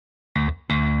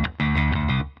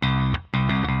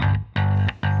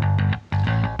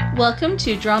Welcome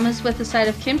to Dramas with a Side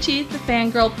of Kimchi, the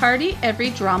fangirl party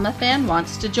every drama fan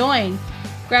wants to join.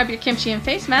 Grab your kimchi and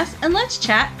face mask and let's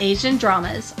chat Asian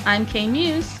dramas. I'm Kay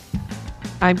Muse.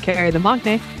 I'm Carrie the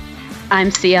Magne. I'm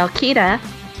CL Kita.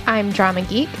 I'm Drama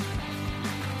Geek.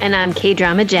 And I'm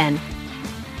K-Drama Jen.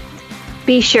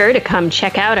 Be sure to come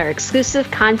check out our exclusive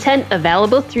content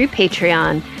available through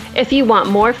Patreon. If you want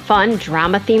more fun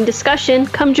drama-themed discussion,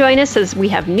 come join us as we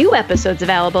have new episodes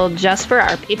available just for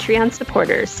our Patreon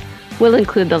supporters. We'll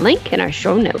include the link in our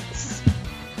show notes.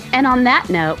 And on that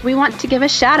note, we want to give a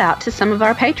shout out to some of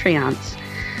our Patreons.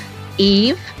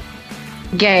 Eve,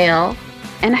 Gail,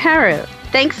 and Haru.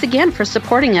 Thanks again for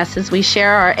supporting us as we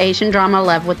share our Asian drama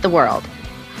love with the world.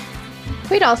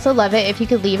 We'd also love it if you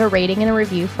could leave a rating and a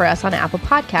review for us on Apple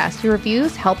Podcasts. Your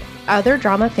reviews help other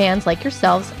drama fans like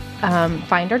yourselves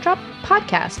find our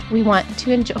podcast. We want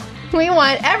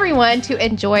everyone to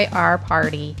enjoy our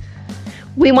party.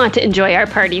 We want to enjoy our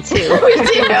party too. We do.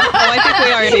 Oh, I think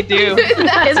we already do.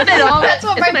 That's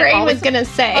what my brain was going to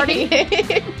say.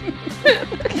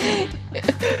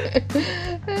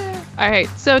 All right,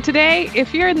 so today,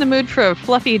 if you're in the mood for a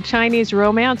fluffy Chinese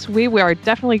romance, we are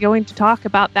definitely going to talk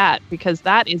about that because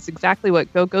that is exactly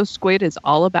what Go-Go Squid is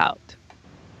all about.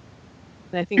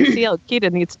 And I think CL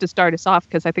Kita needs to start us off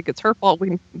because I think it's her fault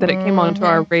that it came onto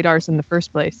our radars in the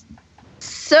first place.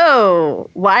 So,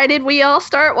 why did we all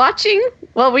start watching?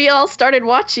 Well, we all started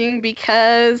watching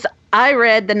because I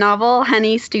read the novel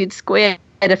Honey Stewed Squid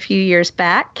a few years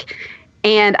back,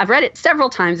 and I've read it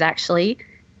several times actually.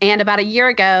 And about a year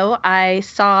ago, I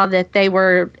saw that they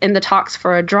were in the talks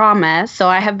for a drama, so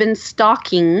I have been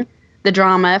stalking the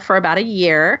drama for about a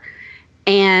year,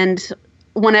 and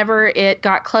whenever it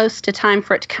got close to time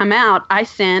for it to come out, I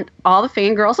sent all the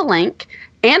fangirls a link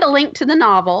and a link to the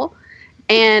novel,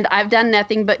 and I've done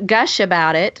nothing but gush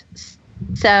about it.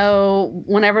 So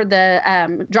whenever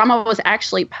the drama was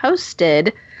actually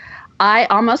posted, I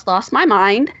almost lost my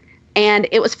mind, and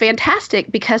it was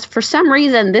fantastic because for some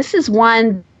reason, this is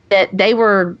one that they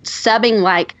were subbing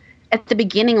like at the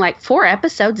beginning, like 4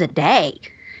 episodes a day.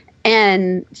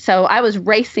 And so I was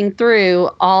racing through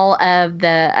all of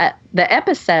the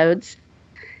episodes,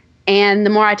 and the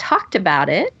more I talked about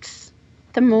it,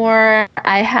 the more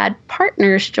I had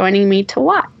partners joining me to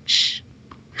watch.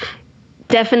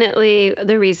 Definitely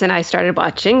the reason I started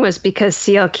watching was because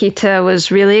CL Kita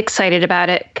was really excited about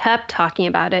it, kept talking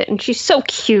about it, and she's so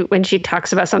cute when she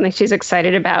talks about something she's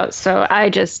excited about. So I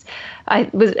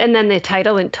was, and then the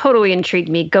title and totally intrigued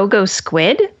me. Go-Go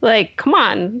Squid? Like, come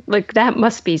on, like that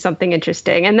must be something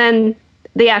interesting. And then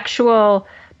the actual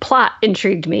plot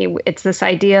intrigued me. It's this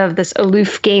idea of this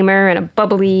aloof gamer and a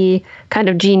bubbly kind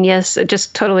of genius. It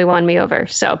just totally won me over.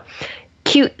 So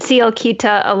cute CL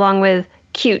Kita along with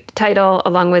cute title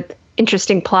along with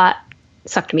interesting plot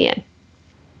sucked me in.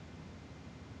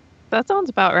 That sounds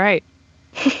about right.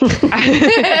 This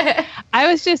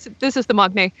is the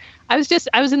Magne. I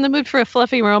was in the mood for a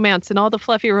fluffy romance, and all the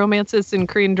fluffy romances in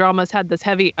Korean dramas had this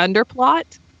heavy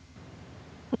underplot.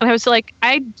 And I was like,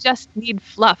 I just need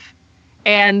fluff.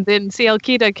 And then CL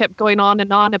Kita kept going on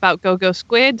and on about Go-Go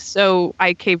Squid, so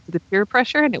I caved to the peer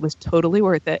pressure, and it was totally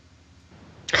worth it.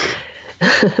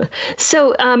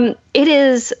 So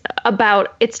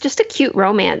it's just a cute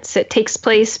romance. It takes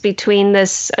place between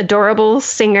this adorable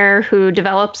singer who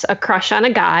develops a crush on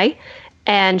a guy,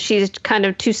 and she's kind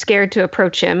of too scared to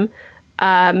approach him.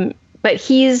 But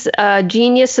he's a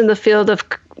genius in the field of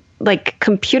like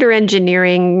computer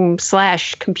engineering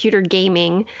 / computer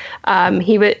gaming.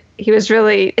 It's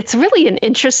really an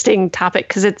interesting topic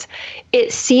because it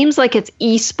seems like it's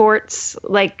esports,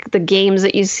 like the games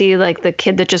that you see, like the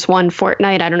kid that just won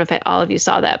Fortnite. I don't know if all of you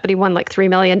saw that, but he won like $3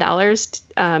 million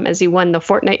as he won the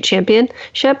Fortnite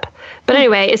championship. But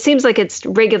anyway, it seems like it's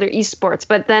regular esports,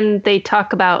 but then they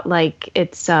talk about like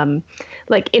it's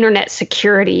like internet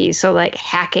security, so like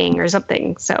hacking or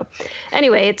something. So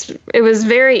anyway, it was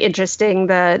very interesting,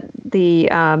 the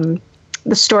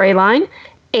storyline,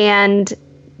 and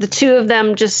the two of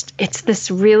them it's this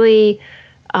really,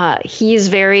 he's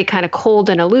very kind of cold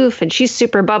and aloof and she's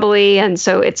super bubbly. And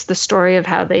so it's the story of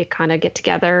how they kind of get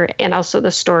together and also the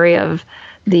story of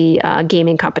the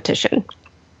gaming competition.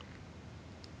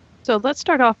 So let's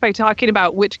start off by talking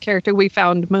about which character we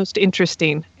found most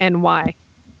interesting and why.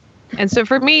 And so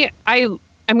for me, I'm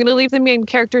going to leave the main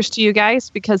characters to you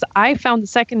guys because I found the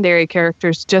secondary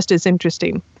characters just as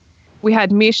interesting. We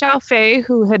had Mi Xiaofei,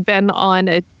 who had been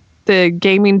on the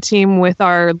gaming team with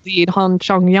our lead Han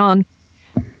Chongyan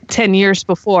 10 years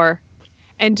before,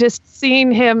 and just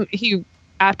seeing him,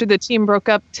 after the team broke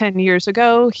up 10 years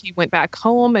ago, he went back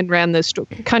home and ran this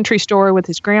country store with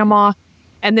his grandma,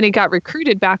 And then he got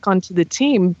recruited back onto the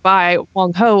team by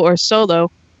Hwang Ho or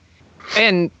Solo.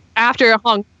 And after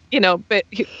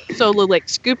Solo like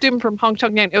scooped him from Hong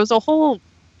Chong-yang. It was a whole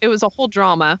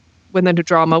drama within a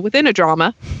drama within a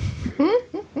drama.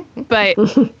 But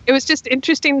it was just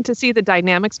interesting to see the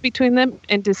dynamics between them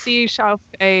and to see Xiao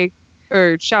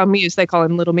Mi, as they call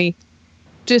him, Little Mi,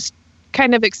 just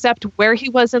kind of accept where he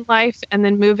was in life and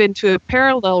then move into a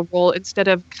parallel role instead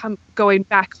of going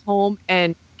back home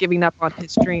and giving up on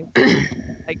his dream.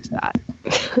 I liked that.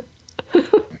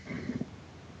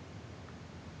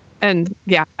 And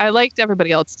yeah, I liked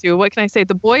everybody else too. What can I say?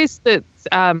 The boys that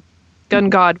Gun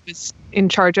God was in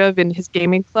charge of in his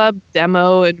gaming club,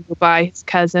 Demo and Rubai, his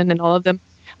cousin, and all of them.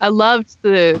 I loved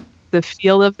the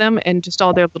feel of them and just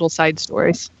all their little side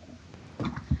stories.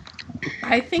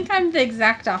 I think I'm the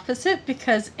exact opposite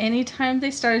because anytime they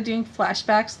started doing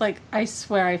flashbacks, like, I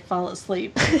swear I fall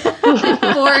asleep. It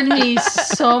bored me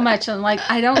so much. I'm like,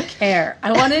 I don't care.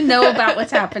 I want to know about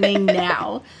what's happening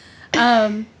now.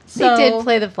 They did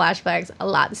play the flashbacks a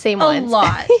lot, the same ones. A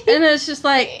lot. And it's just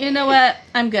like, you know what?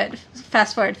 I'm good.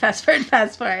 Fast forward.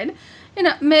 You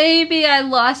know, maybe I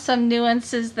lost some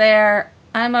nuances there.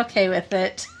 I'm okay with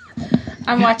it.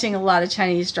 I'm watching a lot of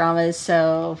Chinese dramas,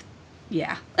 so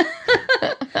yeah.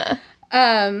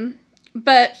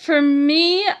 But for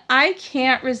me, I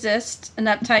can't resist an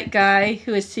uptight guy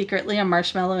who is secretly a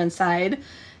marshmallow inside.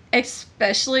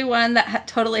 Especially one that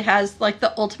totally has, like,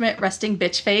 the ultimate resting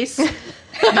bitch face. He does.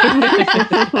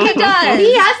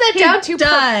 He has that down to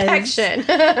perfection.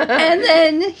 And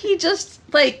then he just,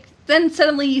 like, then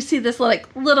suddenly you see this, like,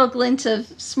 little glint of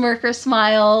smirk or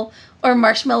smile or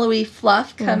marshmallowy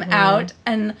fluff come out.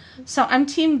 And so I'm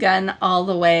Team Gun all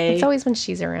the way. It's always when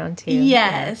she's around, too.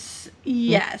 Yes.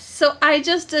 Yes. So I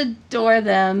just adore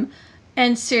them.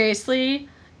 And seriously,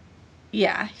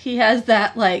 yeah, he has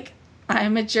that, like,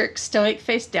 I'm a jerk, stoic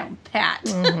face down pat.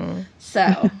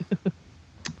 So.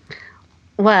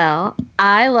 Well,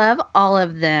 I love all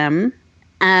of them.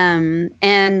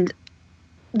 And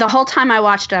the whole time I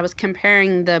watched it, I was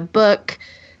comparing the book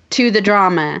to the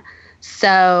drama.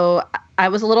 So I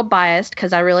was a little biased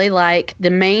because I really like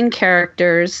the main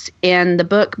characters in the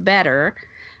book better,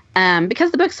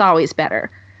 because the book's always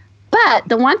better. But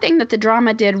the one thing that the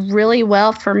drama did really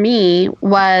well for me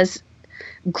was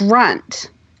Grunt.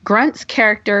 Grunt's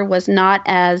character was not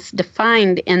as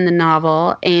defined in the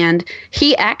novel, and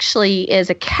he actually is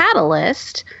a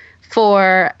catalyst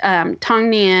for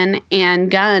Tong Nian and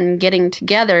Gun getting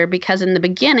together, because in the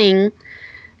beginning,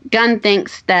 Gun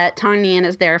thinks that Tong Nian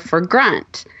is there for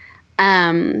Grunt.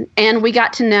 And we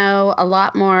got to know a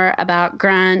lot more about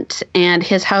Grunt and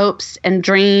his hopes and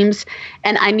dreams,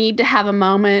 and I need to have a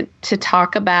moment to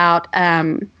talk about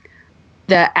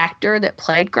the actor that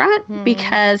played Grunt,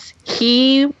 because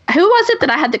who was it that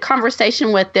I had the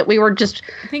conversation with that we were just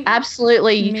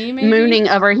absolutely mooning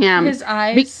over him? His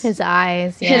eyes. His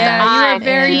eyes. Yeah. Yeah, you were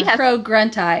very pro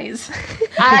Grunt eyes.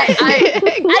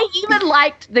 I even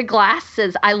liked the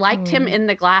glasses. I liked him in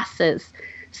the glasses.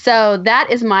 So that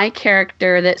is my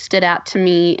character that stood out to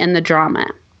me in the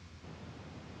drama.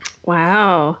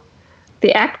 Wow.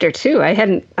 The actor too. I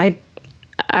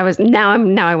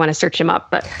want to search him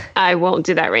up, but I won't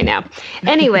do that right now.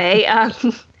 Anyway,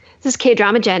 this is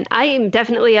K-Drama Jen. I am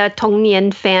definitely a Tong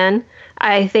Nian fan.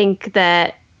 I think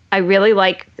that I really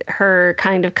like her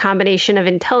kind of combination of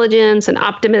intelligence and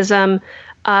optimism.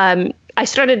 I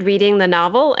started reading the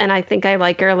novel, and I think I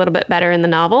like her a little bit better in the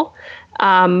novel.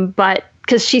 But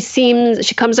because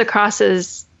she comes across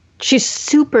as she's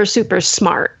super, super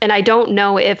smart. And I don't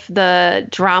know if the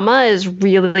drama is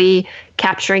really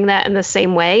capturing that in the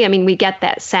same way. I mean, we get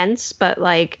that sense, but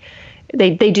like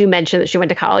they do mention that she went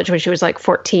to college when she was like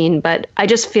 14. But I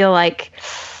just feel like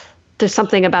there's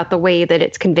something about the way that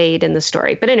it's conveyed in the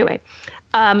story. But anyway,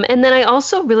 and then I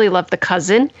also really love the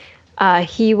cousin.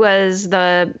 He was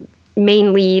the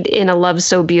main lead in A Love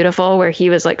So Beautiful, where he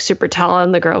was like super tall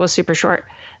and the girl was super short,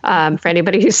 for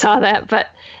anybody who saw that. But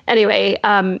anyway,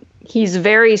 he's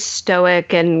very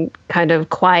stoic and kind of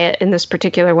quiet in this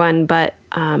particular one, but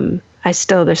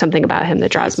there's something about him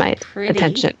that draws my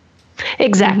attention.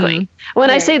 Exactly. When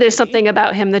I say there's something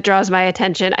about him that draws my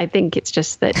attention, I think it's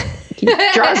just that he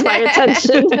draws my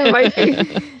attention.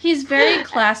 He's very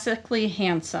classically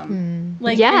handsome,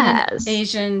 like in an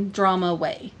Asian drama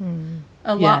way.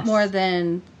 A lot more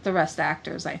than the rest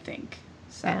actors, I think.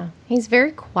 So. Yeah, he's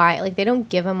very quiet. Like, they don't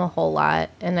give him a whole lot.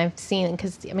 And I've seen,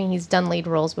 because, I mean, he's done lead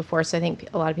roles before, so I think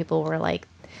a lot of people were like,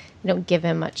 they don't give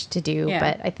him much to do. Yeah.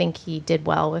 But I think he did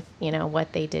well with,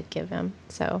 what they did give him.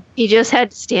 So he just had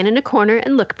to stand in a corner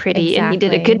and look pretty, and he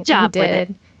did a good job with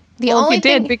it. He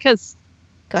did, because...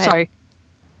 Go ahead. Sorry.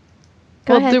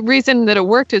 Go Well, ahead. the reason that it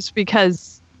worked is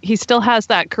because he still has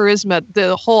that charisma,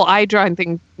 the whole eye drawing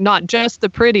thing, not just the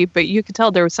pretty, but you could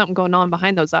tell there was something going on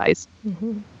behind those eyes.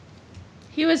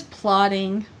 He was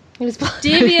plotting It was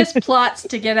devious plots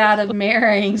to get out of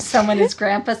marrying someone his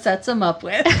grandpa sets him up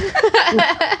with.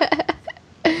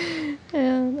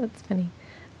 Yeah, that's funny.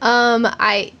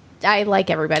 I like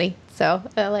everybody, so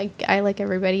I like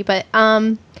everybody. But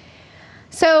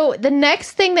so the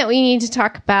next thing that we need to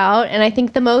talk about, and I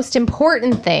think the most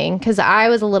important thing, because I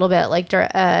was a little bit like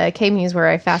K-Muse, where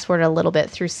I fast forwarded a little bit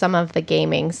through some of the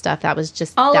gaming stuff. That was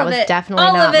definitely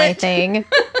All not of my it. thing.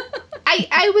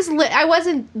 I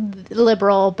wasn't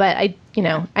liberal, but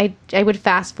I would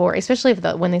fast forward, especially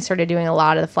when they started doing a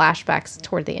lot of the flashbacks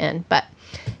toward the end. But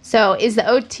so is the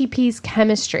OTP's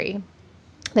chemistry,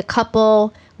 the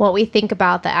couple, what we think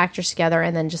about the actors together,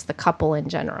 and then just the couple in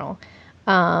general.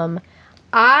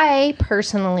 I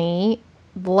personally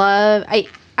love.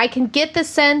 I can get the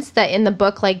sense that in the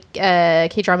book, like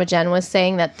K-Drama Jen was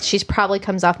saying, that she's probably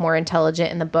comes off more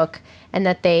intelligent in the book, and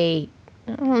that they,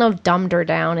 I don't know if dumbed her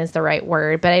down is the right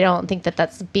word, but I don't think that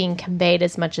that's being conveyed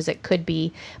as much as it could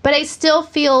be. But I still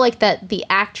feel like that the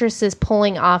actress is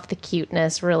pulling off the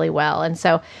cuteness really well. And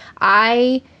so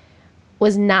I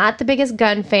was not the biggest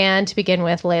Gun fan to begin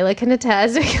with. Layla can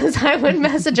attest, because I would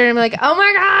message her and be like, oh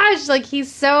my gosh, like he's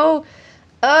so...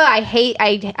 I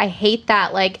hate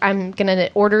that. Like, I'm gonna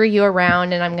order you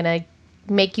around and I'm gonna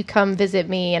make you come visit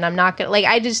me, and I'm not gonna, like,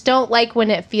 I just don't like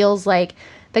when it feels like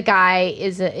the guy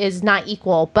is not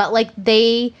equal. But like,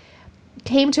 they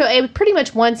came to it pretty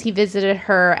much once he visited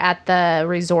her at the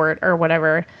resort or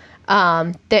whatever.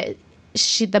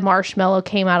 The marshmallow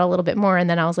came out a little bit more, and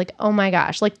then I was like, oh my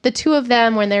gosh, like the two of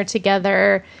them when they're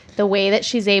together, the way that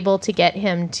she's able to get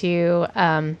him to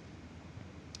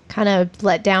kind of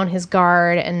let down his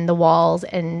guard and the walls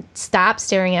and stop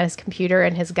staring at his computer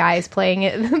and his guys playing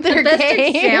it. Their The best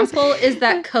games. example is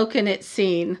that coconut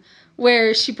scene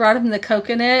where she brought him the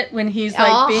coconut when he's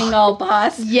like being all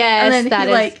boss. Yes, and then that he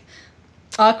is- like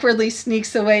awkwardly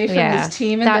sneaks away from Yeah, his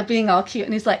team, and that- they're being all cute,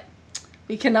 and he's like,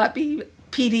 we cannot be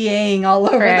PDAing all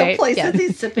over Right, the place yes. as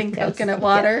he's sipping coconut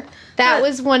water. That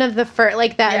was one of the first,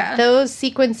 like that, Yeah. those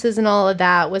sequences and all of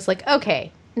that was like,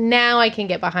 okay, now I can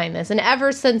get behind this. And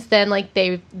ever since then, like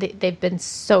they've been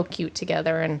so cute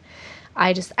together. And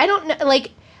I don't know,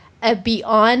 like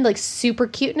beyond like super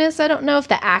cuteness. I don't know if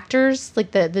the actors,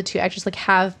 like the two actors, like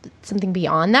have something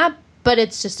beyond that, but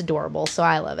it's just adorable. So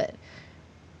I love it.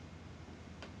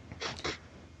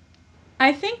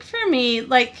 I think for me,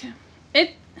 like,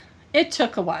 it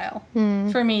took a while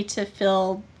for me to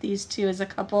feel these two as a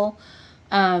couple.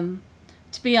 To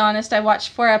be honest, I watched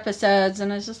 4 episodes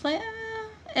and I was just like,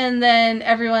 and then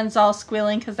everyone's all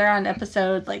squealing because they're on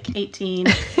episode like 18.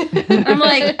 I'm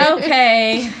like,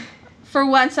 okay, for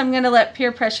once I'm going to let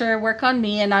peer pressure work on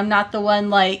me, and I'm not the one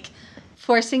like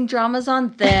forcing dramas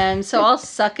on them. So I'll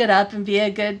suck it up and be a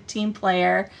good team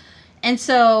player. And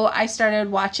so I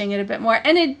started watching it a bit more,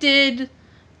 and it did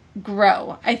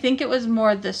grow. I think it was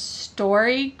more the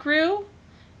story grew,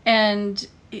 and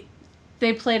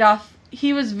they played off.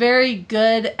 He was very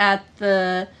good at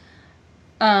the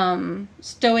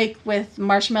stoic with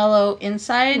Marshmallow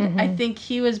inside. I think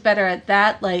he was better at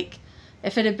that. Like,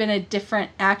 if it had been a different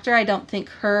actor, I don't think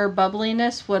her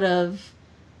bubbliness would have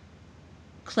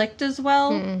clicked as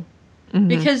well.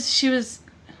 Because she was...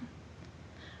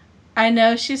 I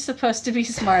know she's supposed to be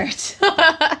smart.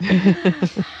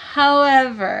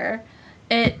 However,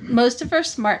 most of her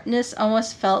smartness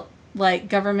almost felt like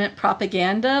government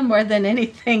propaganda more than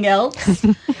anything else.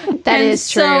 That is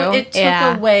true. So it took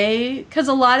Yeah. away, because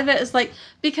a lot of it is like,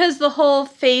 because the whole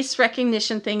face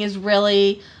recognition thing is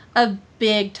really a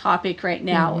big topic right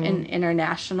now in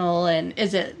international, and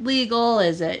is it legal?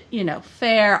 Is it,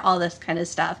 fair? All this kind of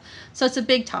stuff. So it's a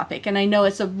big topic, and I know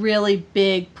it's a really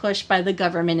big push by the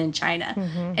government in China.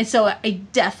 And so I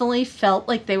definitely felt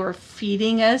like they were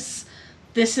feeding us,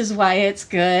 this is why it's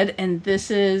good, and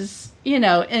this is,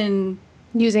 in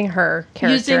Using her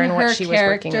character and what she was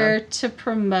working on. to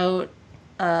promote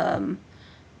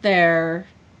their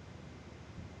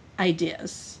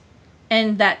ideas.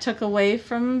 And that took away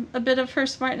from a bit of her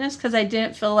smartness, because I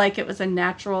didn't feel like it was a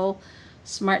natural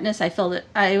smartness. I felt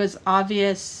it was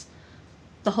obvious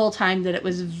the whole time that it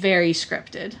was very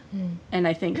scripted. And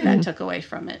I think that took away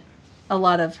from it. A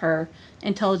lot of her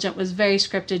intelligence was very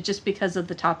scripted just because of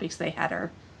the topics they had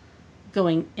her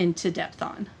going into depth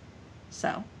on.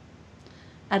 So,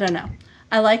 I don't know.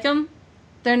 I like them.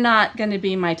 They're not going to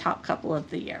be my top couple of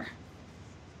the year.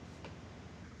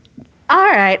 All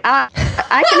right, I can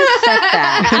accept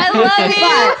that. I love you.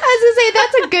 I was going to say,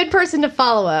 that's a good person to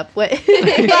follow up with.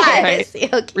 Right.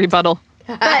 Okay. Rebuttal.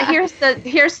 But here's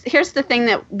the thing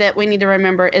that we need to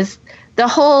remember is the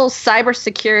whole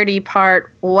cybersecurity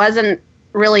part wasn't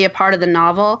really a part of the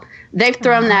novel. They've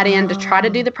thrown that in to try to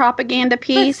do the propaganda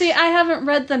piece. But see, I haven't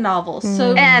read the novel,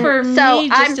 so And for so me,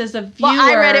 just as a viewer, Well,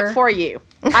 I read it for you.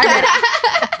 I read it.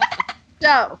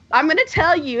 So I'm going to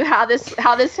tell you how this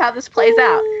plays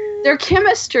out. Their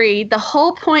chemistry, the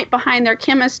whole point behind their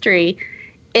chemistry,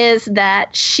 is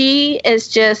that she is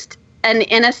just an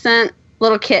innocent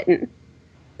little kitten.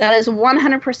 That is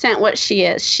 100% what she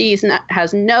is. She's never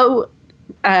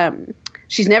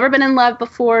been in love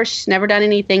before. She's never done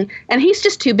anything. And he's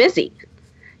just too busy.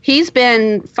 He's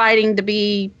been fighting to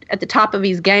be at the top of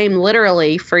his game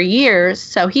literally for years.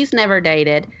 So he's never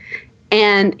dated.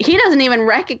 And he doesn't even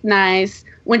recognize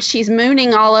when she's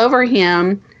mooning all over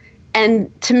him.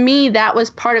 And to me, that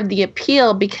was part of the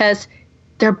appeal because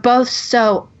they're both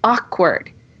so awkward.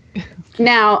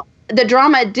 Now, the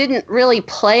drama didn't really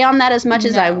play on that as much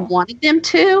as I wanted them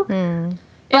to.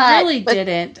 It really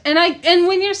didn't. And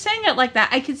when you're saying it like that,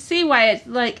 I could see why it's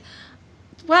like,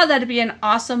 wow, that'd be an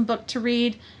awesome book to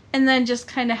read. And then just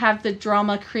kind of have the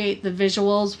drama create the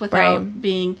visuals without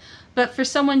being. But for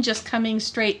someone just coming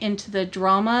straight into the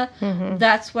drama,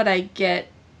 that's what I get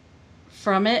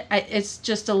from it. It's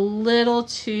just a little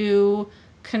too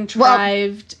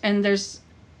contrived, and it's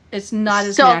not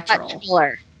as natural. Much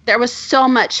filler. There was so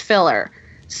much filler.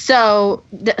 So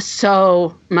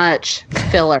much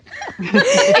filler.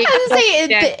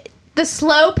 The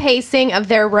slow pacing of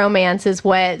their romance is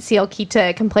what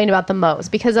Siolkita complained about the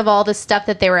most because of all the stuff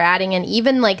that they were adding, and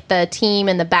even like the team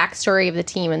and the backstory of the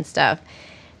team and stuff.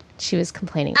 She was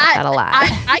complaining about that a lot.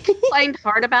 I complained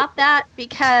hard about that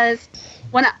because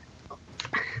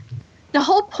the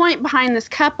whole point behind this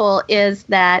couple is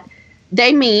that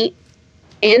they meet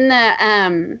in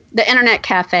the internet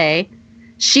cafe.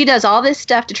 She does all this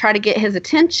stuff to try to get his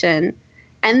attention,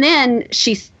 and then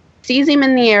she sees him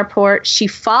in the airport. She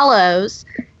follows,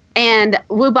 and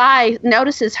Wu Bai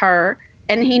notices her,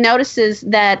 and he notices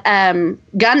that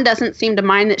Gun doesn't seem to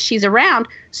mind that she's around,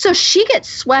 so she gets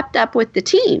swept up with the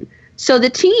team. So the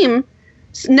team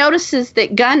notices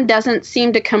that Gun doesn't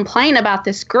seem to complain about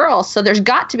this girl, so there's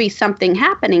got to be something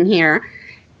happening here.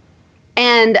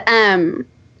 And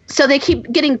so they keep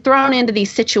getting thrown into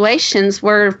these situations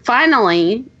where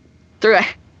finally, through a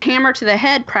hammer to the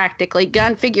head practically,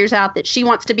 Gun figures out that she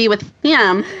wants to be with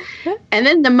him. And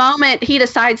then the moment he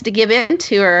decides to give in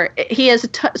to her, he is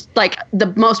like the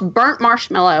most burnt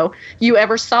marshmallow you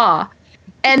ever saw.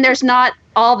 And there's not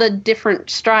all the different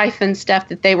strife and stuff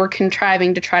that they were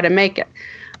contriving to try to make it.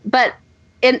 But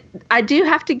I do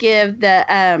have to give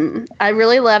I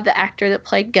really love the actor that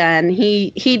played Gun.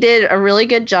 He did a really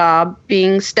good job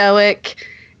being stoic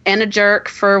and a jerk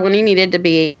for when he needed to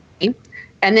be.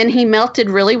 And then he melted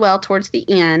really well towards the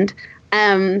end.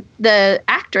 The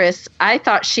actress, I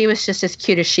thought she was just as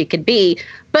cute as she could be.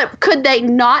 But could they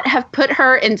not have put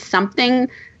her in something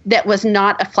that was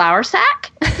not a flour sack?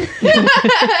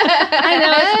 I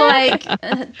know, it's like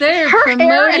they're her promoting.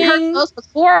 Hair and her clothes was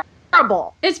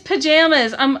horrible. It's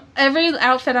pajamas. Every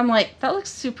outfit, I'm like, that looks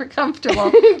super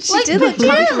comfortable. She did look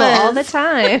comfortable all the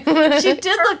time. She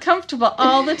did look comfortable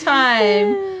all the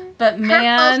time. But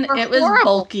man, it was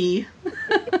bulky.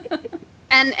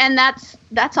 And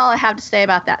that's all I have to say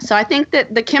about that. So I think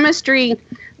that the chemistry,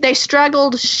 they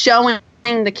struggled showing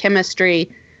the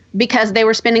chemistry because they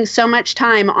were spending so much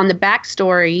time on the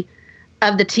backstory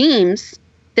of the teams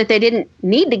that they didn't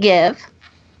need to give.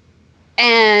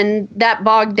 And that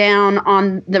bogged down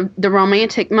on the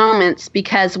romantic moments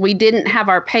because we didn't have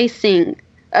our pacing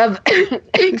of,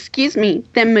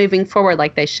 them moving forward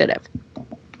like they should have.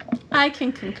 I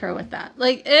can concur with that.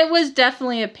 Like, it was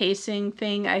definitely a pacing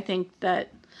thing. I think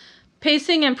that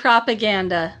pacing and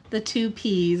propaganda, the two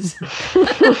P's. And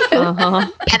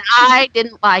I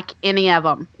didn't like any of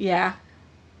them. Yeah.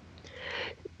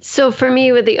 So for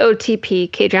me, with the OTP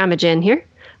K-Drama Jen here,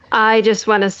 I just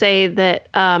want to say that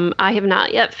I have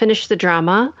not yet finished the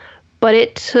drama, but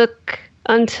it took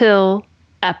until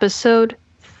episode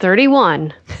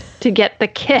 31 to get the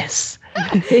kiss.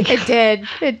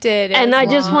 It did. And I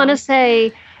just want to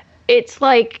say, it's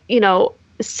like,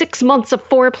 6 months of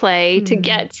foreplay to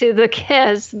get to the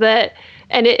kiss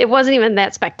and it wasn't even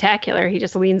that spectacular. He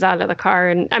just leans out of the car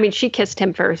and, she kissed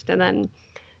him first and then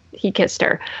he kissed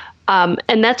her.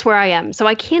 And that's where I am. So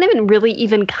I can't even really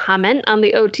comment on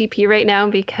the OTP right now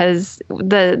because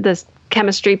the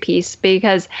chemistry piece,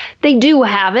 because they do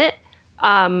have it.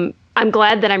 I'm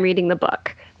glad that I'm reading the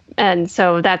book. And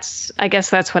so I guess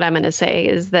that's what I'm going to say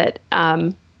is that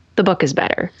the book is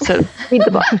better. So read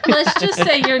the book. Let's just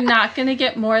say you're not going to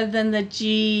get more than the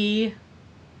GK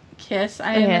kiss,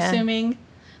 I am assuming.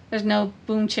 There's no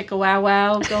boom chicka wow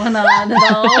wow going on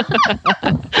at all.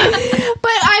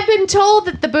 But I've been told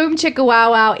that the boom chicka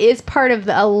wow wow is part of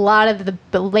a lot of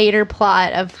the later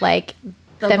plot of like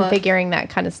them book. figuring that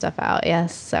kind of stuff out.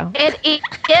 Yes, so It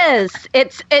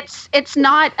is. It's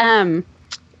not. I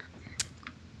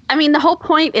mean, the whole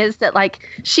point is that like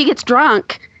she gets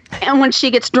drunk, and when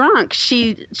she gets drunk,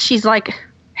 she's like,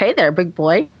 "Hey there, big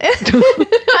boy."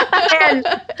 And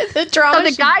the drama so the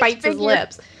she guys bites his figure-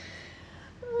 lips.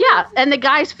 yeah, and the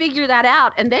guys figure that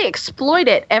out, and they exploit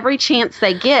it every chance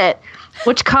they get,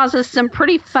 which causes some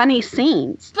pretty funny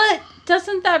scenes. But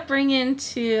doesn't that bring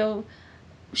into,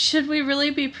 should we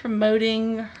really be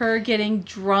promoting her getting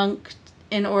drunk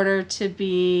in order to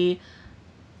be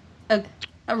a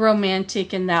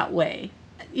romantic in that way?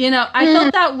 You know, I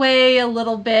felt that way a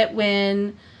little bit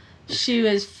when she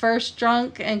was first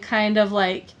drunk and kind of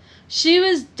like, she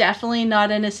was definitely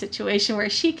not in a situation where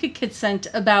she could consent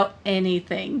about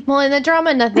anything. Well, in the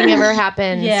drama, nothing ever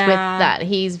happens Yeah. with that.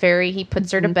 He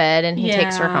puts her to bed and he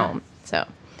takes her home. So,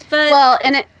 But Well,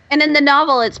 and in the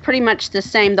novel, it's pretty much the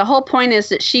same. The whole point is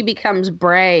that she becomes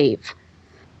brave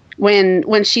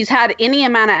when she's had any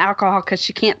amount of alcohol because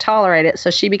she can't tolerate it.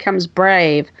 So she becomes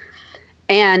brave,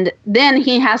 and then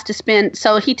he has to spend.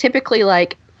 So he typically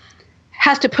like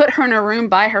has to put her in a room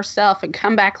by herself and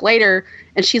come back later,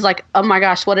 and she's like, "Oh my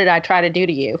gosh, what did I try to do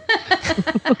to you?"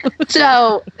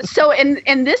 so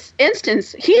in this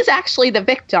instance, he's actually the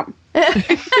victim.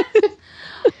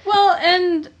 Well,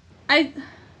 and I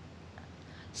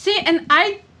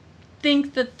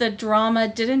think that the drama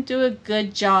didn't do a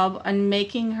good job on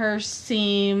making her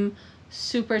seem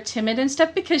super timid and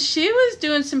stuff, because she was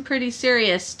doing some pretty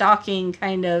serious stalking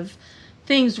kind of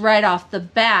things right off the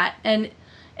bat. And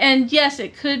yes,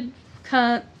 it could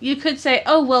you could say,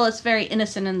 oh, well, it's very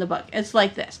innocent in the book. It's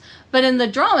like this. But in the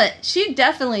drama, she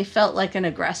definitely felt like an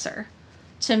aggressor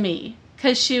to me,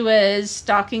 because she was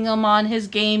stalking him on his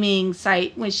gaming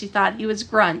site when she thought he was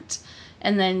Grunt.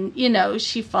 And then, you know,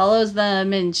 she follows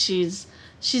them, and she's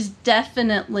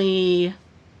definitely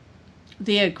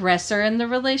the aggressor in the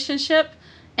relationship.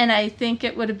 And I think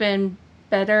it would have been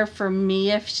better for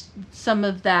me if some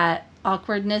of that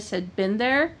awkwardness had been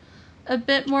there a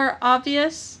bit more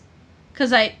obvious.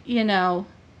 Because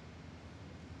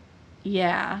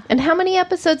yeah. and how many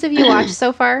episodes have you watched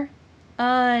so far?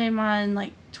 I'm on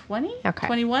like 20? Okay.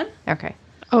 21? Okay.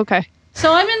 Okay.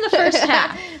 So I'm in the first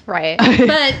half. Right.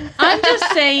 But I'm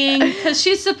just saying, because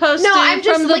she's supposed to, I'm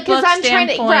just from the like, because book I'm trying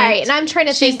to, standpoint, right, and I'm trying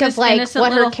to she's think of this like innocent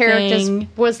what her little character thing.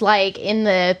 was like in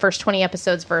the first 20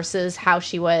 episodes versus how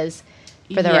she was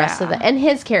for the rest of Yeah. and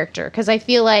his character, because I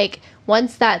feel like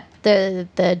once that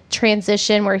the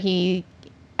transition where he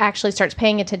actually starts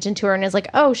paying attention to her and is like,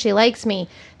 oh, she likes me,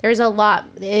 there's a lot,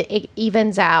 it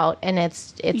evens out, and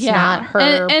it's not her.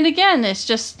 And again, it's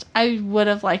just, I would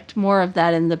have liked more of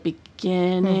that in the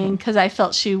beginning, because I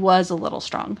felt she was a little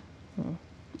strong.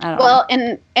 I don't know.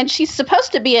 Well, and she's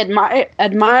supposed to be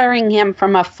admiring him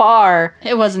from afar,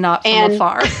 It was not from and-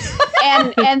 afar.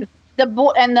 and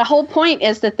the whole point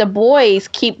is that the boys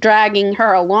keep dragging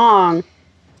her along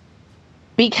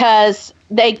because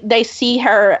they see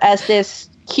her as this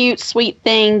cute, sweet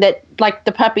thing that, like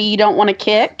the puppy you don't want to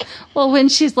kick. Well, when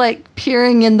she's like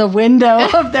peering in the window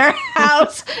of their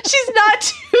house, she's not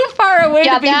too far away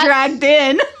Yeah, to be that's- dragged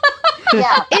in.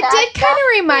 Yeah, It did kind of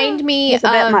remind me It's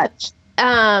a bit of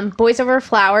much. Boys Over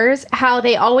Flowers, how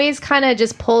they always kind of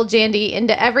just pull Jandy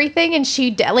into everything, and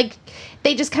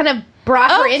they just kind of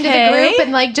brought her into the Okay. group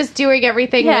and like just doing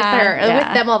everything with her, Yeah.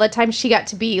 with them all the time. She got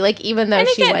to be like, even though And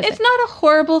she again, wasn't. it's not a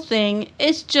horrible thing.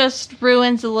 It just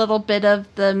ruins a little bit of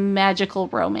the magical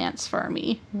romance for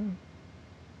me.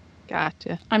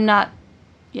 Gotcha. I'm not,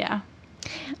 yeah.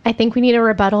 I think we need a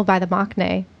rebuttal by the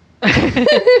Machne.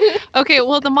 Okay,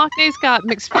 well, the Machne's got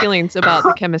mixed feelings about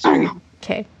the chemistry.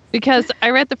 Okay. Because I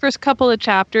read the first couple of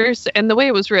chapters, and the way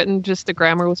it was written, just the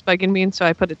grammar was bugging me, and so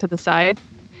I put it to the side.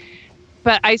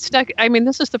 But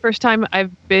this is the first time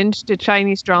I've binged a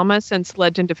Chinese drama since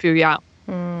Legend of Fu Yao.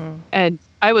 And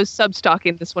I was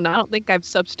sub-stalking this one. I don't think I've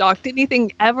sub-stalked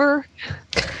anything ever.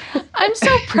 I'm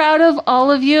so proud of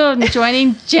all of you and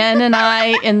joining Jen and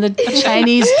I in the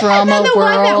Chinese drama And the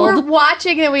one that we're world.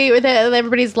 watching and that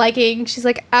everybody's liking, she's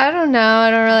like, I don't know,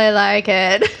 I don't really like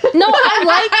it. No, I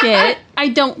like it. I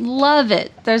don't love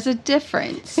it. There's a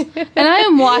difference. And I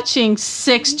am watching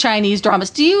 6 Chinese dramas.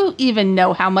 Do you even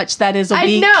know how much that is a I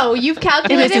week? know you've It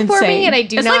calculated is it for insane. me, and I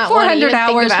do it's not like want to 400 even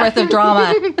hours think about worth of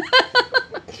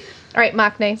drama. All right,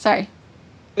 Machne. Sorry.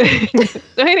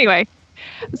 So anyway,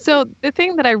 so the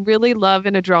thing that I really love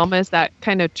in a drama is that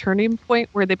kind of turning point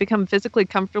where they become physically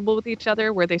comfortable with each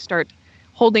other, where they start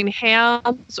holding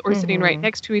hands or sitting right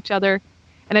next to each other.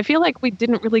 And I feel like we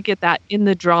didn't really get that in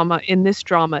this drama.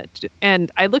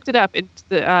 And I looked it up. It's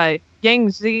the Yang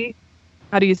Zi.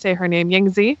 How do you say her name? Yang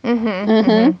Zi.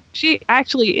 She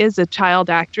actually is a child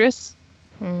actress.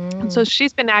 And so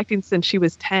she's been acting since she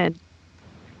was 10.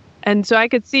 And so I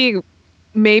could see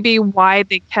maybe why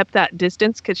they kept that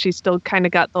distance, because she still kind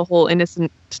of got the whole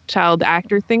innocent child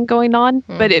actor thing going on.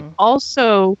 But it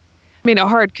also made it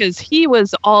hard because he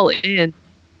was all in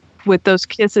with those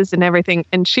kisses and everything,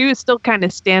 and she was still kind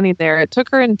of standing there. It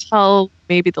took her until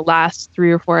maybe the last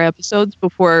 3 or 4 episodes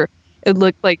before it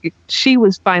looked like she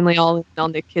was finally all in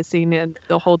on the kissing and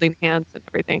the holding hands and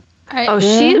everything.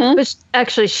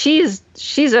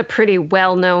 She's a pretty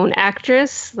well-known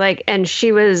actress, and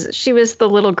she was the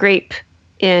little grape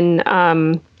in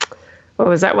what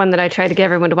was that one that I tried to get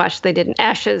everyone to watch? They didn't.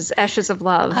 Ashes of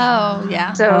Love. Oh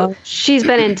yeah. So she's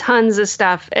been in tons of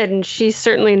stuff, and she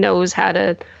certainly knows how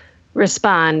to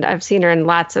respond. I've seen her in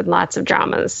lots and lots of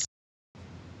dramas.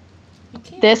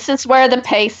 This is where the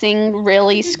pacing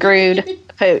really screwed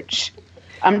Pooch.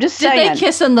 I'm just saying. Did they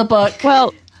kiss in the book?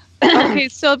 Well, okay,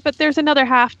 but there's another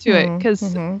half to it,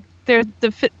 because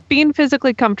being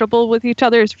physically comfortable with each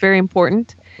other is very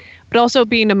important, but also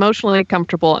being emotionally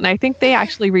comfortable. And I think they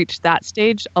actually reached that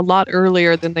stage a lot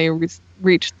earlier than they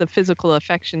reached the physical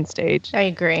affection stage. I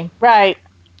agree. Right.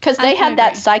 Because they had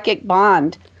that psychic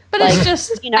bond. But it's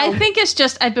just, I think it's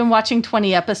just, I've been watching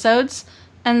 20 episodes,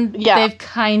 and they've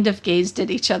kind of gazed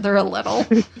at each other a little.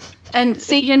 And,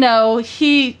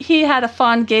 he had a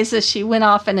fond gaze as she went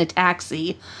off in a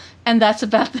taxi, and that's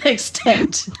about the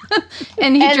extent.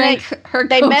 And he drank her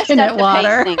coconut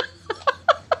water.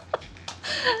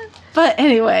 But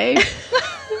anyway,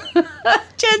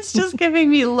 Jen's just giving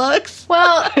me looks.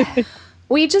 Well,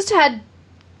 we just had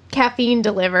caffeine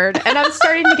delivered, and I'm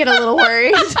starting to get a little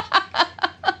worried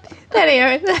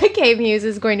that Kay Muse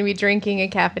is going to be drinking a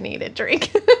caffeinated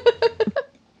drink.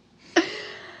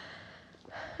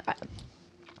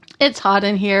 It's hot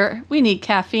in here. We need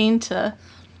caffeine to,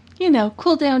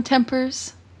 cool down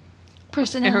tempers,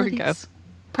 personalities. There we go.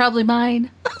 Probably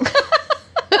mine.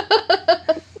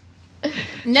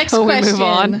 Next Shall we question. move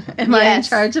on? Am I in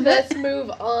charge of it? Let's move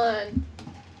on.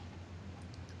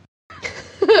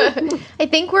 I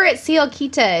think we're at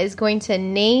Sialkita is going to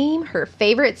name her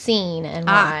favorite scene and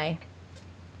why.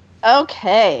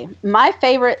 Okay. My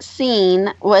favorite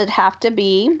scene would have to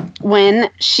be when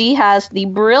she has the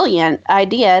brilliant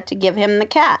idea to give him the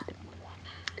cat.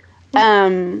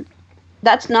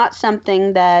 That's not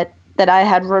something that I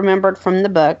had remembered from the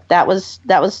book. That was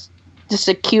just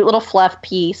a cute little fluff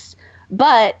piece.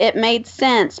 But it made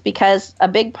sense because a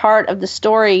big part of the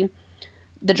story,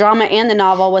 the drama and the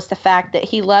novel, was the fact that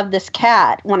he loved this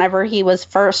cat whenever he was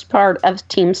first part of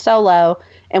Team Solo.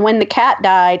 And when the cat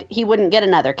died, he wouldn't get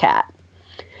another cat.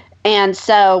 And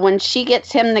so when she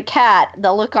gets him the cat,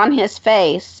 the look on his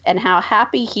face and how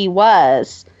happy he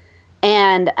was,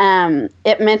 and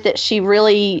it meant that she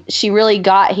really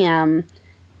got him.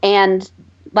 And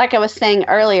like I was saying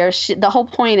earlier, the whole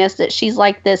point is that she's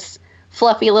like this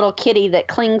fluffy little kitty that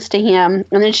clings to him,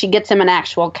 and then she gets him an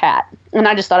actual cat. And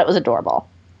I just thought it was adorable.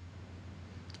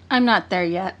 I'm not there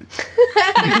yet.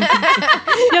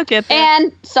 You'll get there.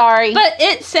 And sorry. But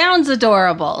it sounds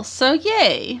adorable, so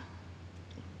yay.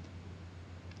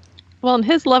 Well, and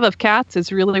his love of cats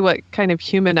is really what kind of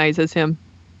humanizes him.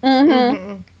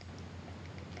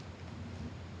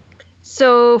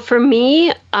 So for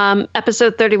me,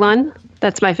 episode 31,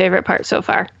 that's my favorite part so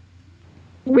far.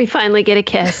 We finally get a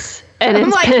kiss. And I'm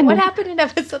it's like, been what happened in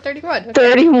episode 31?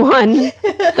 Okay.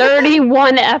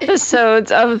 31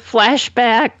 episodes of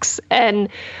flashbacks and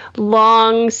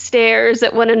long stares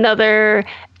at one another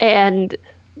and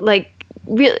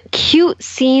real cute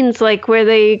scenes where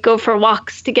they go for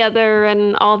walks together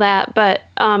and all that. But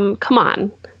come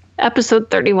on, episode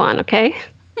 31, okay?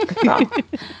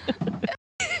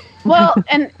 Well,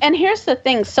 and here's the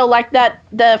thing. So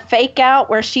the fake out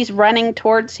where she's running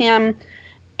towards him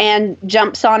and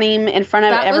jumps on him in front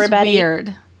of everybody. That was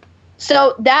weird.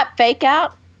 So that fake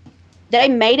out, they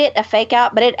made it a fake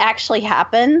out, but it actually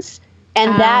happens.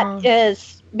 And that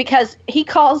is because he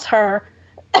calls her,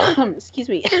 excuse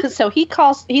me. So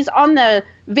he's on the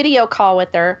video call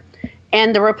with her,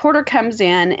 and the reporter comes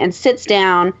in and sits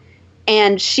down,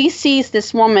 and she sees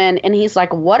this woman, and he's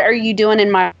like, "What are you doing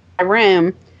in my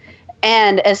room?"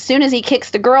 And as soon as he kicks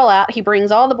the girl out, he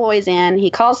brings all the boys in. He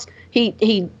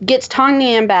gets Tong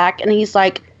Nian back, and he's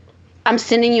like, "I'm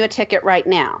sending you a ticket right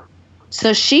now."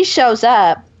 So she shows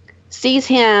up, sees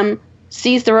him,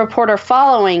 sees the reporter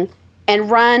following,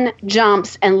 and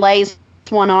jumps and lays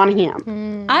last one on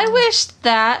him. I wish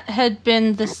that had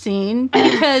been the scene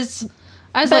because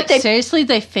I was But like, seriously,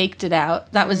 they faked it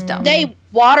out. That was dumb. They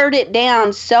watered it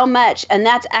down so much, and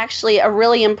that's actually a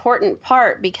really important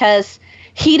part because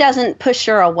he doesn't push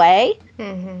her away.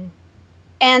 Mm-hmm.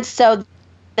 And so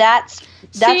that's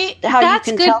See, how that's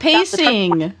you can good tell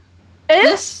pacing.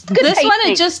 This This one,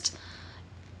 it just,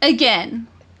 again,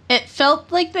 it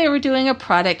felt like they were doing a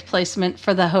product placement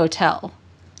for the hotel.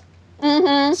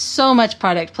 Mm-hmm. So much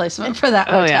product placement for that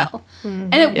Oh, yeah. hotel.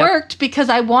 And it worked because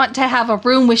I want to have a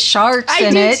room with sharks I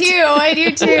in do it. too. I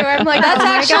do too. I'm like, That's oh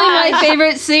my actually God. my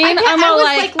favorite scene. I'm all was,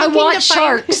 like, I looking want to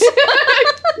find- sharks.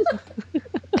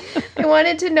 I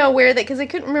wanted to know where they, because I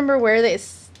couldn't remember where they,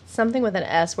 something with an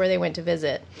S, where they went to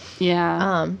visit.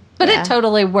 Yeah. But it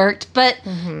totally worked. But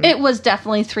it was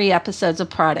definitely 3 episodes of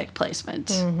product placement.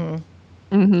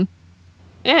 Mm-hmm.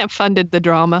 Yeah, it funded the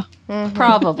drama.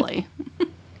 Probably.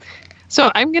 So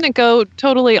I'm going to go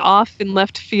totally off in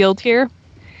left field here.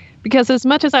 Because as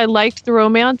much as I liked the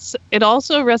romance, it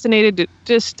also resonated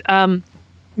just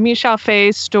Mi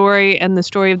Xiaofei's story and the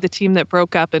story of the team that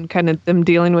broke up and kind of them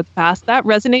dealing with the past. That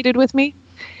resonated with me.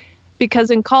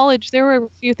 Because in college, there were a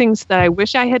few things that I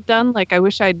wish I had done. Like I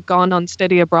wish I'd gone on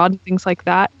study abroad and things like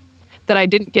that I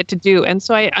didn't get to do. And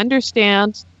so I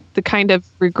understand the kind of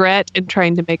regret and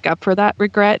trying to make up for that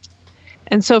regret.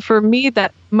 And so for me,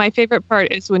 that my favorite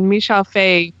part is when Mi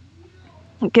Xiaofei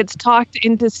gets talked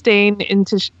into staying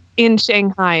in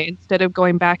Shanghai instead of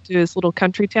going back to his little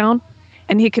country town.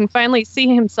 And he can finally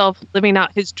see himself living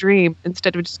out his dream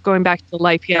instead of just going back to the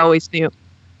life he always knew.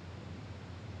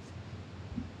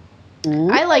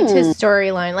 I liked his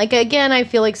storyline. Like, again, I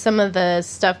feel like some of the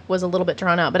stuff was a little bit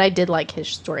drawn out, but I did like his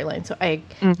storyline. So I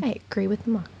agree with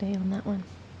Mokde on that one.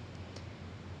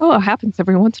 Oh, it happens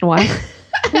every once in a while.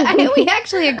 We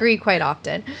actually agree quite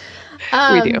often.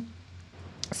 We do.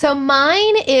 So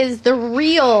mine is the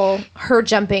real her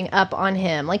jumping up on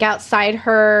him, like outside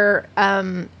her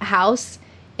house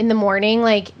in the morning.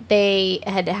 Like they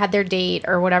had their date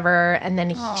or whatever, and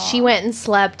then she went and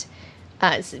slept. You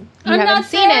I'm haven't not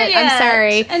seen there it. yet. I'm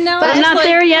sorry. And now I'm not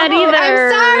there yet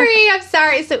either. I'm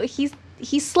sorry. So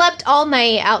he slept all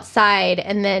night outside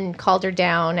and then called her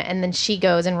down, and then she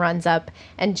goes and runs up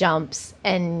and jumps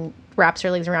and wraps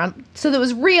her legs around. So that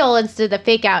was real instead of the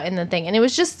fake out in the thing. And it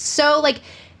was just so like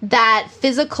that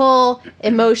physical,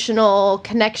 emotional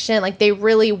connection. Like they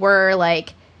really were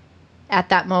like at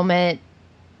that moment,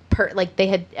 like they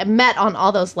had met on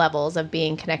all those levels of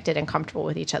being connected and comfortable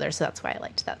with each other. So that's why I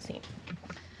liked that scene.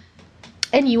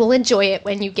 And you will enjoy it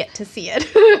when you get to see it.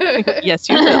 Yes,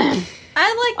 you will.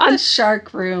 I like the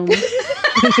shark room. Maybe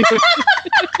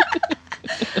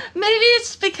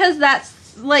it's because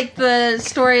that's like the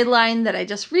storyline that I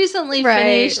just recently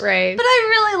finished. Right. But I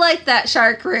really like that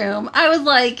shark room. I was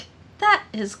like, that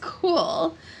is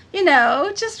cool. You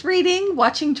know, just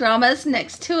watching dramas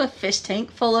next to a fish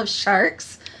tank full of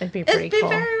sharks. It'd be pretty cool.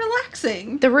 Very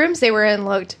relaxing. The rooms they were in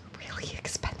looked really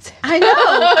expensive. I know.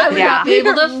 I would not be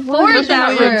able to afford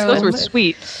that room. Those were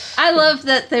sweet. I love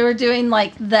that they were doing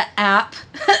like the app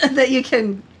that you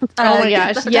can. Oh my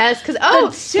gosh! Yes,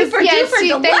 because super they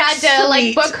duper had to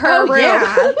like book her room.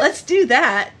 Yeah, let's do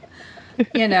that.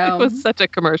 You know, It was such a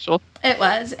commercial. It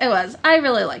was. I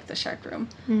really like the shark room.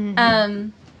 Mm-hmm.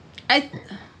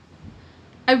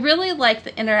 I really like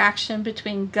the interaction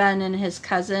between Gunn and his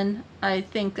cousin. I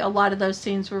think a lot of those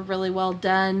scenes were really well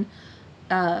done.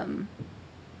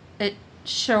 It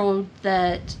showed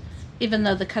that even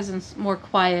though the cousin's more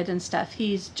quiet and stuff,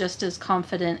 he's just as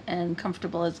confident and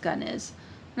comfortable as Gunn is.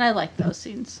 And I like those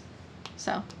scenes.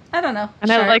 So, I don't know.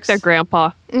 And I like their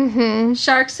grandpa. Mm-hmm.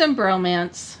 Sharks and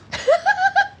bromance.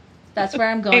 That's where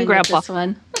I'm going And with grandpa. this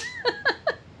one.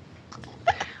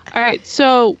 All right.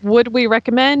 So, would we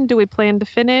recommend? Do we plan to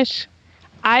finish?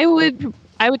 I would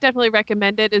definitely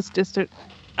recommend it as just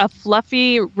a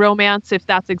fluffy romance if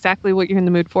that's exactly what you're in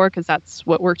the mood for, because that's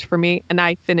what worked for me, and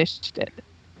I finished it.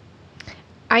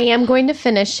 I am going to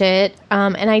finish it,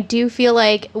 and I do feel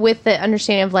like with the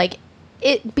understanding of like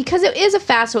it, because it is a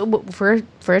fast for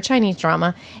a Chinese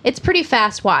drama, it's pretty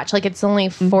fast watch. Like it's only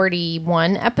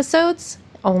 41 episodes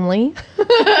only,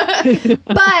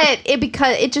 but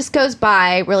because it just goes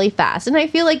by really fast, and I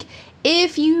feel like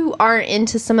if you aren't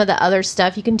into some of the other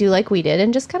stuff, you can do like we did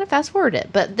and just kind of fast forward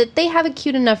it. But that they have a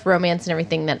cute enough romance and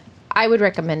everything that I would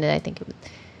recommend it. I think it would,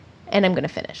 and I'm going to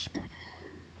finish.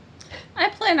 I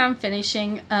plan on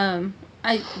finishing.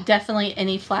 I definitely,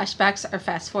 any flashbacks are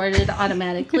fast forwarded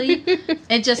automatically.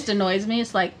 It just annoys me.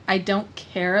 It's like I don't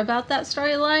care about that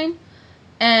storyline,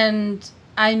 and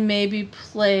I maybe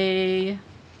play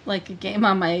like a game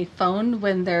on my phone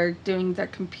when they're doing their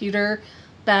computer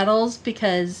battles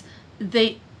because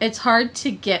it's hard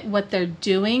to get what they're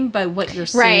doing by what you're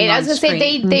seeing Right. on I was going to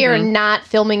say they are not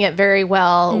filming it very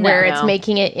well, where it's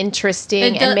making it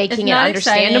interesting and making it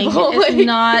understandable. It's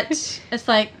not. It's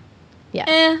like,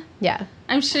 yeah.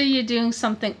 I'm sure you're doing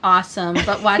something awesome,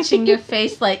 but watching your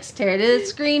face like stare at the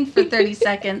screen for 30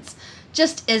 seconds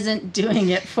just isn't doing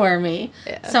it for me.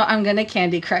 Yeah. So I'm going to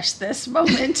Candy Crush this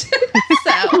moment.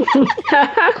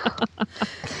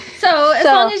 So as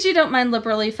long as you don't mind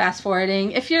liberally fast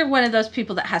forwarding, if you're one of those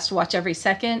people that has to watch every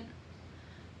second,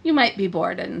 you might be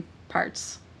bored in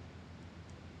parts.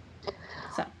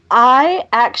 So I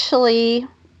actually,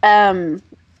 I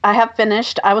have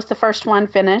finished. I was the first one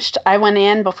finished. I went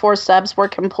in before subs were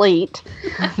complete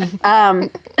on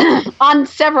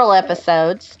several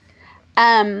episodes.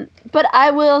 But I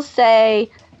will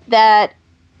say that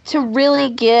to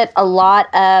really get a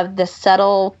lot of the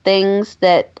subtle things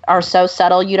that are so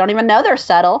subtle, you don't even know they're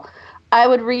subtle, I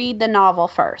would read the novel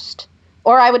first.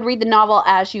 Or I would read the novel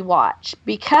as you watch,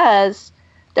 because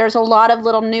there's a lot of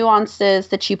little nuances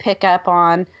that you pick up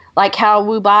on, like how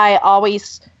Wu Bai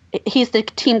always, he's the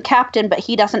team captain, but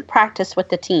he doesn't practice with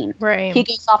the team. Right. He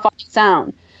goes off on his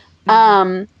own.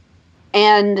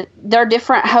 And there are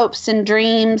different hopes and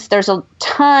dreams. There's a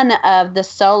ton of the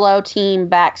solo team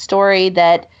backstory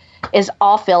that is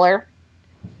all filler.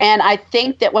 And I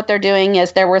think that what they're doing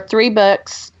is there were 3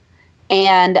 books,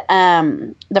 and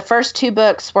the first 2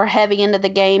 books were heavy into the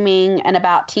gaming and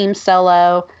about Team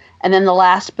Solo. And then the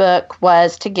last book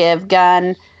was to give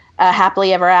Gun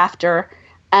Happily Ever After.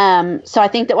 So I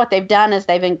think that what they've done is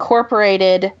they've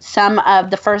incorporated some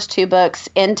of the first 2 books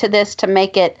into this to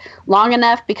make it long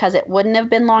enough, because it wouldn't have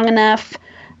been long enough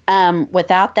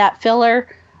without that filler.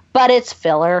 But it's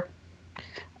filler.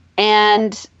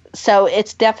 And so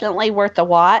it's definitely worth a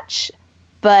watch.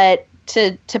 But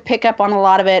to pick up on a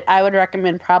lot of it, I would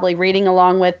recommend probably reading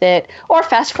along with it or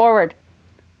fast forward.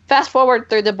 Fast forward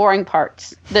through the boring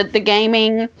parts. The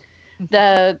gaming,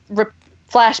 the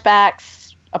flashbacks.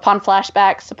 Upon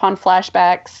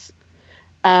flashbacks.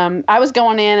 I was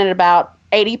going in at about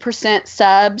 80%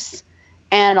 subs,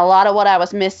 and a lot of what I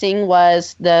was missing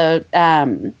was the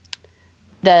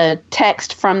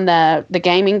text from the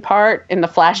gaming part in the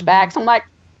flashbacks. I'm like,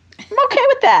 I'm okay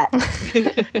with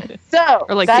that. So,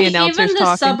 or like the announcers even the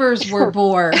talking. subbers were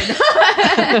bored.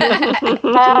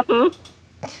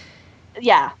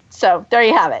 Yeah. So there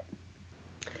you have it.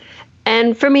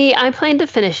 And for me, I plan to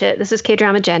finish it. This is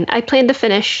K-Drama Jen. I plan to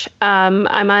finish. I'm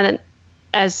on it,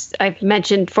 as I've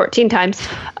mentioned 14 times.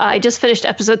 I just finished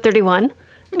episode 31.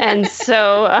 And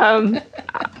so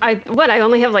I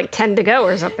only have like 10 to go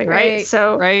or something, right?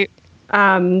 So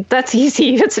that's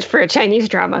easy. That's for a Chinese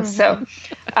drama.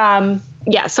 Mm-hmm.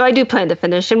 So so I do plan to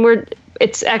finish, and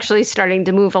it's actually starting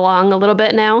to move along a little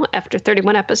bit now after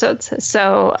 31 episodes.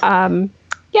 So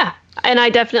and I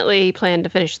definitely plan to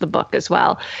finish the book as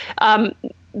well.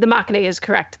 The Machina is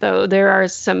correct, though. There are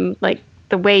some, like,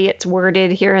 the way it's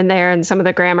worded here and there, and some of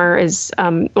the grammar is a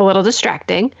little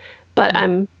distracting. But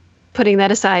I'm putting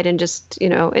that aside and just,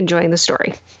 enjoying the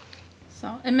story.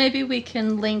 So, and maybe we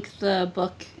can link the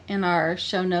book in our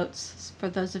show notes for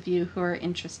those of you who are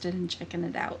interested in checking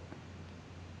it out.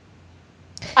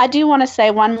 I do want to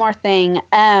say one more thing.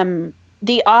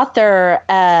 The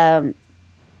author,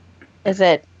 is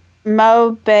it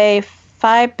Mo Bei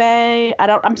Faibai?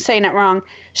 I'm saying it wrong.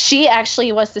 She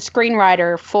actually was the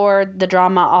screenwriter for the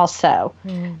drama also.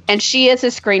 And she is a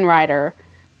screenwriter.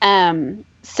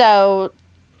 So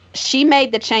she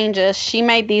made the changes. She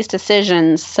made these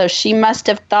decisions. So she must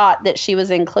have thought that she was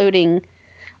including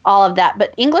all of that.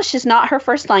 But English is not her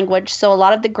first language. So a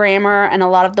lot of the grammar and a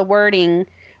lot of the wording,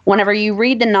 whenever you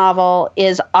read the novel,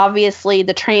 is obviously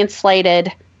the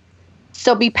translated.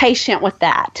 So be patient with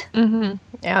that. Mm-hmm.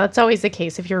 Yeah, that's always the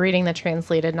case. If you're reading the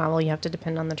translated novel, you have to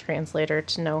depend on the translator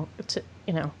to know,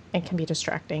 it can be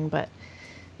distracting, but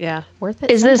worth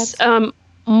it. Is this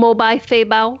Mo Bai Fei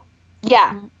Bao?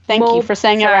 Yeah, thank you for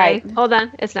saying it right. Hold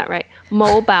on, it's not right.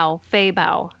 Mo Bao Fei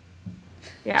Bao.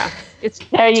 Yeah, it's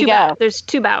there. You go. There's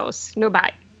 2 baos, no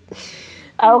bai.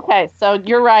 Okay, so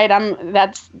you're right.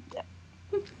 That's.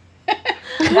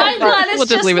 I'm glad it's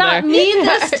just not me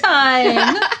this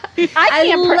time.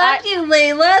 I love you,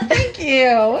 Layla. Thank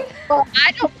you. Well,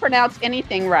 I don't pronounce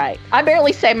anything right. I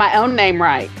barely say my own name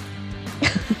right.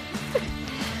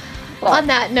 On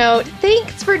that note,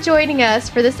 thanks for joining us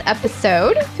for this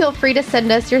episode. Feel free to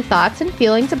send us your thoughts and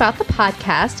feelings about the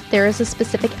podcast. If there is a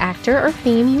specific actor or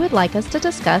theme you would like us to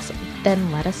discuss,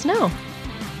 then let us know.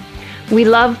 We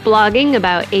love blogging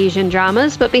about Asian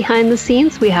dramas, but behind the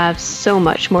scenes, we have so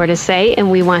much more to say, and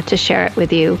we want to share it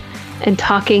with you. And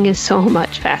talking is so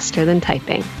much faster than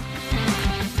typing.